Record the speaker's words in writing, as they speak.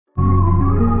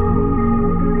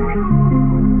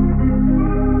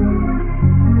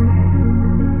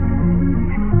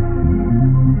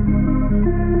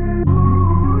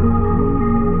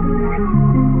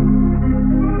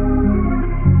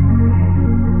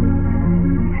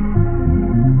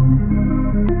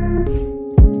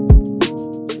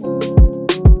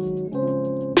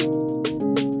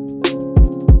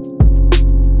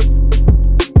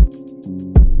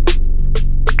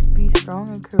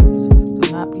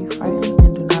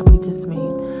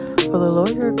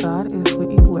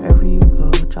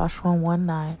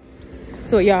719.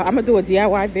 So y'all, I'm gonna do a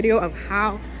DIY video of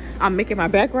how I'm making my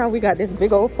background. We got this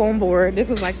big old foam board. This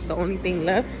was like the only thing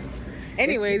left.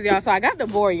 Anyways, y'all, so I got the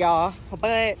board, y'all,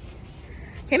 but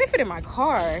can it fit in my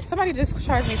car? Somebody just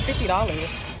charged me $50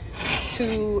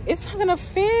 to, it's not gonna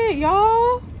fit,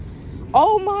 y'all.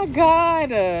 Oh my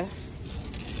God.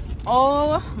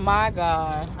 Oh my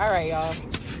God. All right, y'all.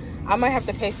 I might have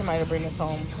to pay somebody to bring this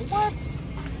home. What?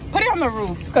 Put it on the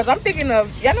roof, because I'm thinking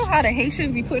of, y'all know how the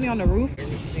Haitians be putting it on the roof? Let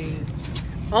me see.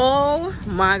 Oh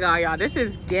my God, y'all, this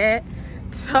is ghetto.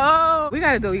 We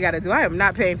gotta do what we gotta do. I am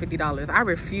not paying $50. I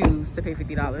refuse to pay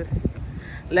 $50.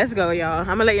 Let's go, y'all. I'm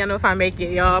gonna let y'all know if I make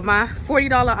it, y'all. My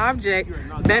 $40 object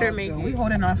better make it. We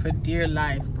holding on for dear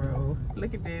life, bro.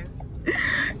 Look at this.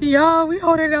 Y'all, we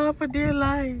holding on for dear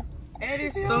life. And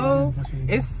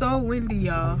it's so windy,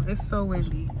 y'all. It's so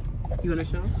windy. You wanna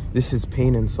show? This is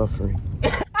pain and suffering.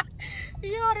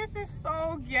 Yo, this is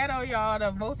so ghetto, y'all.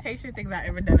 The most Haitian things I've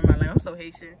ever done in my life. I'm so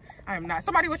Haitian. I am not.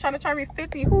 Somebody was trying to charge me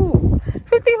 50. Who?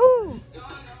 50 who?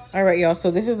 All right, y'all.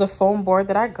 So this is a foam board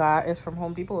that I got. It's from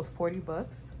Home Depot. It's 40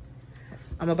 bucks.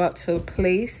 I'm about to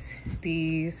place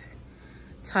these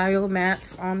tile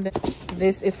mats on them.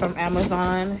 This is from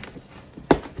Amazon.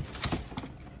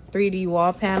 3D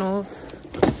wall panels.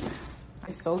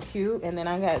 It's so cute. And then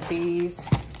I got these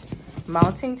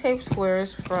mounting tape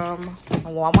squares from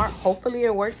Walmart. Hopefully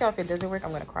it works out. If it doesn't work,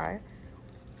 I'm gonna cry.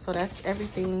 So that's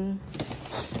everything.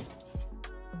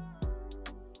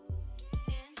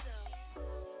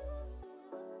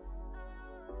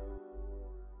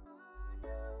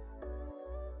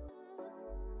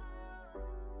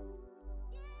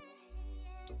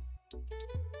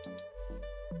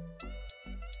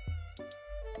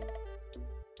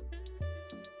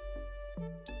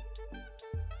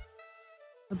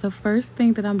 The first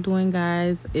thing that I'm doing,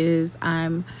 guys, is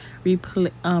I'm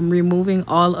removing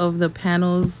all of the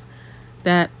panels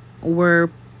that were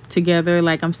together.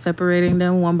 Like, I'm separating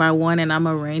them one by one and I'm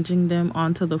arranging them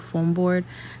onto the foam board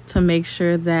to make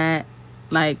sure that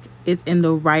like it's in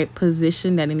the right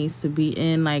position that it needs to be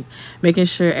in, like making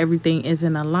sure everything is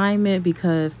in alignment,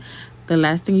 because the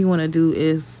last thing you want to do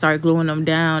is start gluing them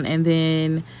down and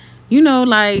then, you know,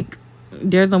 like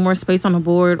there's no more space on the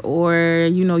board, or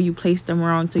you know, you placed them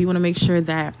wrong. So you want to make sure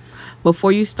that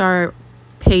before you start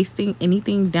pasting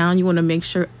anything down, you want to make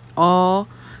sure all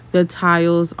the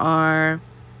tiles are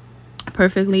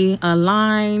perfectly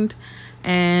aligned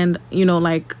and, you know,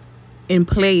 like in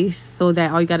place, so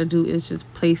that all you got to do is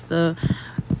just place the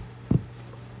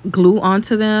glue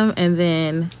onto them and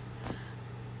then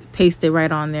paste it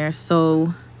right on there.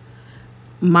 So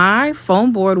my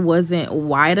foam board wasn't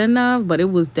wide enough, but it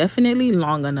was definitely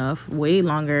long enough, way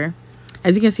longer.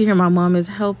 As you can see here, my mom is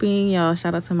helping, y'all.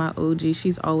 Shout out to my OG.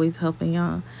 She's always helping,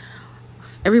 y'all.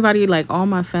 Everybody, like all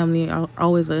my family, are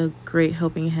always a great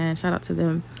helping hand. Shout out to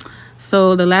them.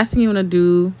 So the last thing you want to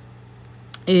do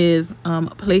is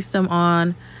place them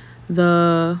on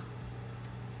the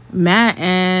mat,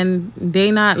 and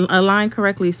they not aligned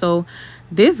correctly. So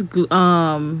this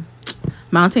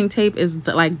mounting tape is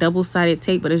like double-sided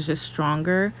tape, but it's just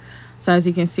stronger. So as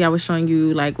you can see, I was showing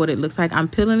you like what it looks like. I'm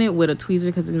peeling it with a tweezer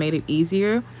because it made it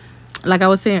easier. Like I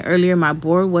was saying earlier, my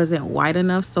board wasn't wide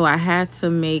enough, so I had to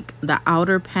make the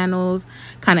outer panels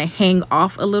kind of hang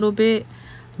off a little bit,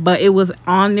 but it was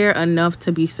on there enough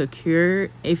to be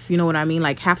secured, if you know what I mean.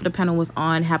 Like half of the panel was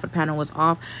on, half of the panel was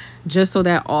off, just so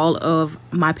that all of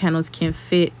my panels can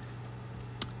fit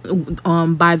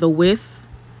by the width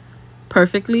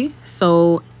perfectly.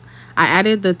 So I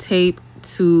added the tape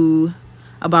to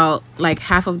about like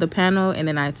half of the panel, and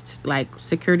then I like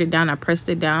secured it down. I pressed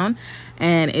it down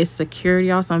and it's secured,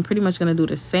 y'all. So I'm pretty much gonna do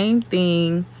the same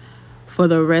thing for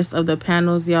the rest of the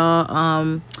panels,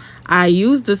 y'all. I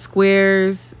use the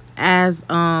squares as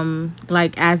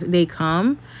like as they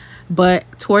come, but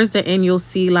towards the end you'll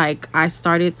see like I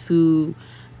started to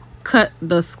cut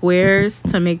the squares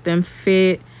to make them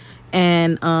fit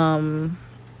and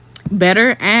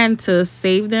better, and to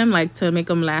save them, like to make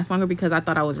them last longer, because I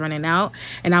thought I was running out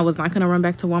and I was not going to run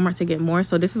back to Walmart to get more.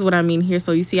 So this is what I mean here.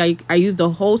 So you see I used the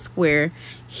whole square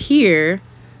here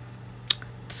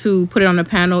to put it on the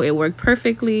panel. It worked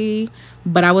perfectly,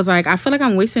 but I was like, I feel like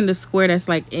I'm wasting the square that's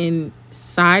like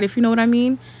inside, if you know what I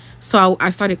mean. So I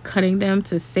started cutting them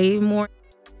to save more.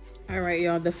 All right,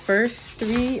 y'all, the first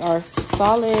three are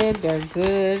solid. They're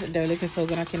good. They're looking so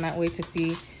good. I cannot wait to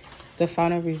see the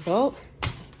final result.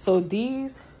 So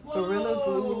these Gorilla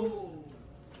Glue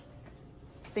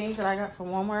things that I got from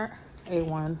Walmart,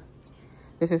 A1.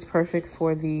 This is perfect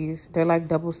for these. They're like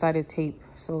double-sided tape,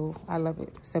 so I love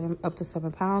it. Up to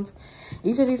 7 pounds.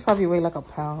 Each of these probably weigh like a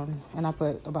pound, and I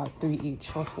put about 3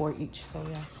 each or 4 each. So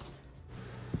yeah,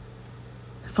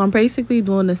 So I'm basically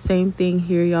doing the same thing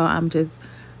here, y'all. I'm just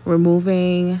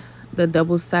removing the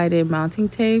double-sided mounting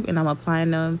tape and I'm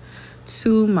applying them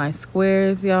to my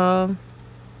squares, y'all.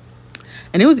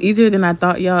 And it was easier than I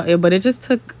thought, y'all, but it just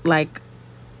took like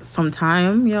some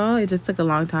time, y'all. It just took a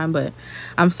long time, but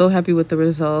I'm so happy with the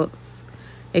results.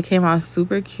 It came out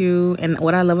super cute. And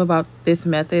what I love about this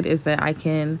method is that I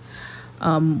can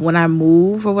when I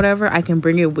move or whatever, I can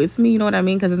bring it with me, you know what I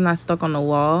mean, because it's not stuck on the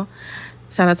wall.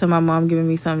 Shout out to my mom giving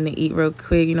me something to eat real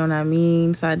quick, you know what I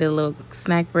mean. So I did a little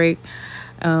snack break,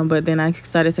 but then I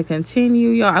started to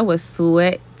continue, y'all. I was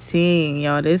sweating,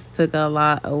 y'all. This took a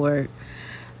lot of work,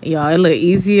 y'all. It looked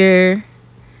easier.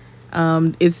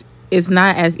 It's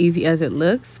not as easy as it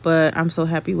looks, but I'm so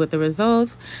happy with the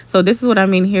results. So this is what I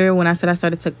mean here when I said I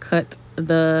started to cut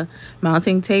the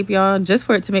mounting tape, y'all, just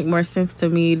for it to make more sense to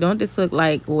me. Don't this look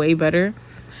like way better?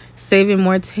 Saving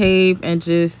more tape and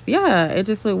just, yeah, it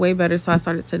just looked way better. So I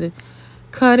started to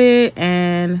cut it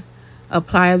and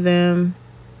apply them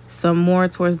some more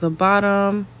towards the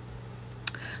bottom.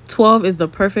 12 is the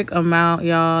perfect amount,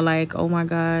 y'all. Like, oh my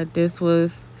god, this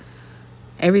was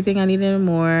everything I needed and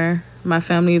more. My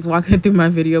family is walking through my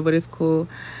video, but it's cool.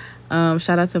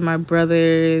 Shout out to my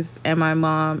brothers and my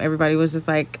mom. Everybody was just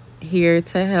like here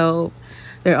to help.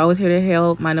 They're always here to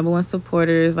help. My #1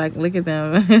 supporters, like, look at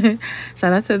them.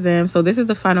 Shout out to them. So this is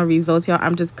the final results, y'all.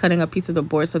 I'm just cutting a piece of the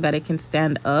board so that it can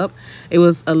stand up. It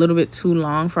was a little bit too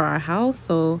long for our house,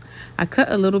 so I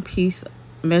cut a little piece,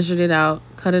 measured it out,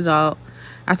 cut it out.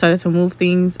 I started to move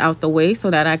things out the way so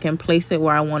that I can place it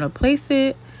where I want to place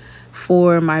it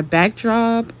for my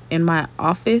backdrop in my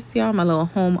office, y'all, my little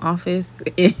home office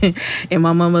in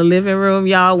my mama living room,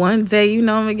 y'all. One day, you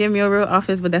know, I'm gonna get me a real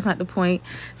office, but that's not the point.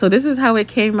 So this is how it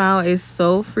came out. It's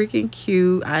so freaking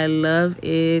cute. I love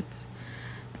it.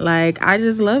 Like, I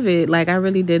just love it. Like, I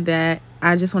really did that.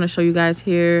 I just want to show you guys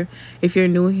here. If you're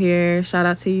new here, shout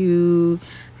out to you.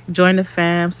 Join the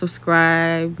fam,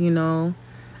 subscribe, you know.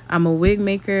 I'm a wig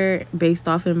maker based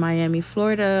off in Miami,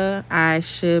 Florida. I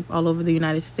ship all over the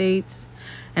United States.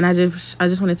 And I just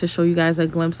wanted to show you guys a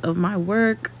glimpse of my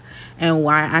work and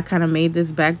why I kind of made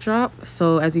this backdrop.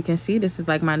 So as you can see, this is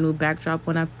like my new backdrop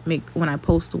when I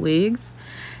post wigs.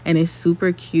 And it's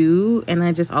super cute. And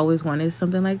I just always wanted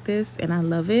something like this. And I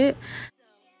love it.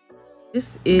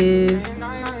 This is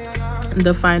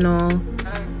the final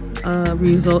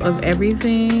result of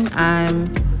everything. I'm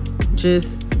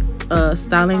just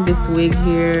styling this wig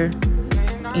here,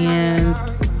 and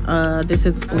this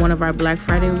is one of our Black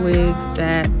Friday wigs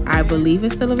that I believe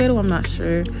is still available. I'm not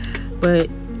sure, but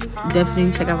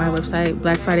definitely check out my website.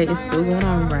 Black Friday is still going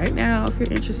on right now if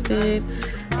you're interested.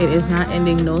 It is not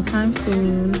ending no time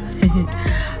soon.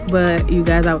 But you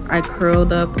guys, I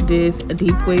curled up this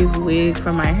deep wave wig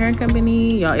from my hair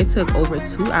company, y'all. It took over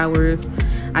 2 hours.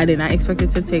 I did not expect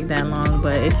it to take that long,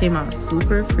 but it came out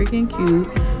super freaking cute.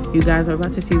 You guys are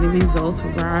about to see the results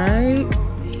right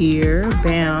here.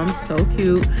 Bam, so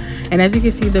cute. And as you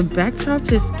can see, the backdrop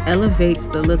just elevates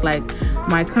the look. Like,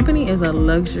 my company is a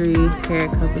luxury hair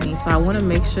company, so I want to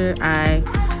make sure I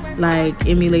like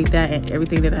emulate that in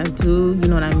everything that I do, you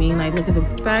know what I mean? Like, look at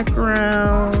the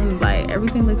background, like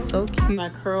everything looks so cute. I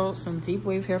curled some deep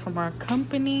wave hair from our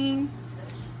company,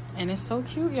 and it's so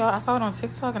cute, y'all. I saw it on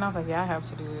TikTok and I was like, yeah, I have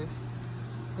to do this.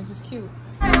 This is cute.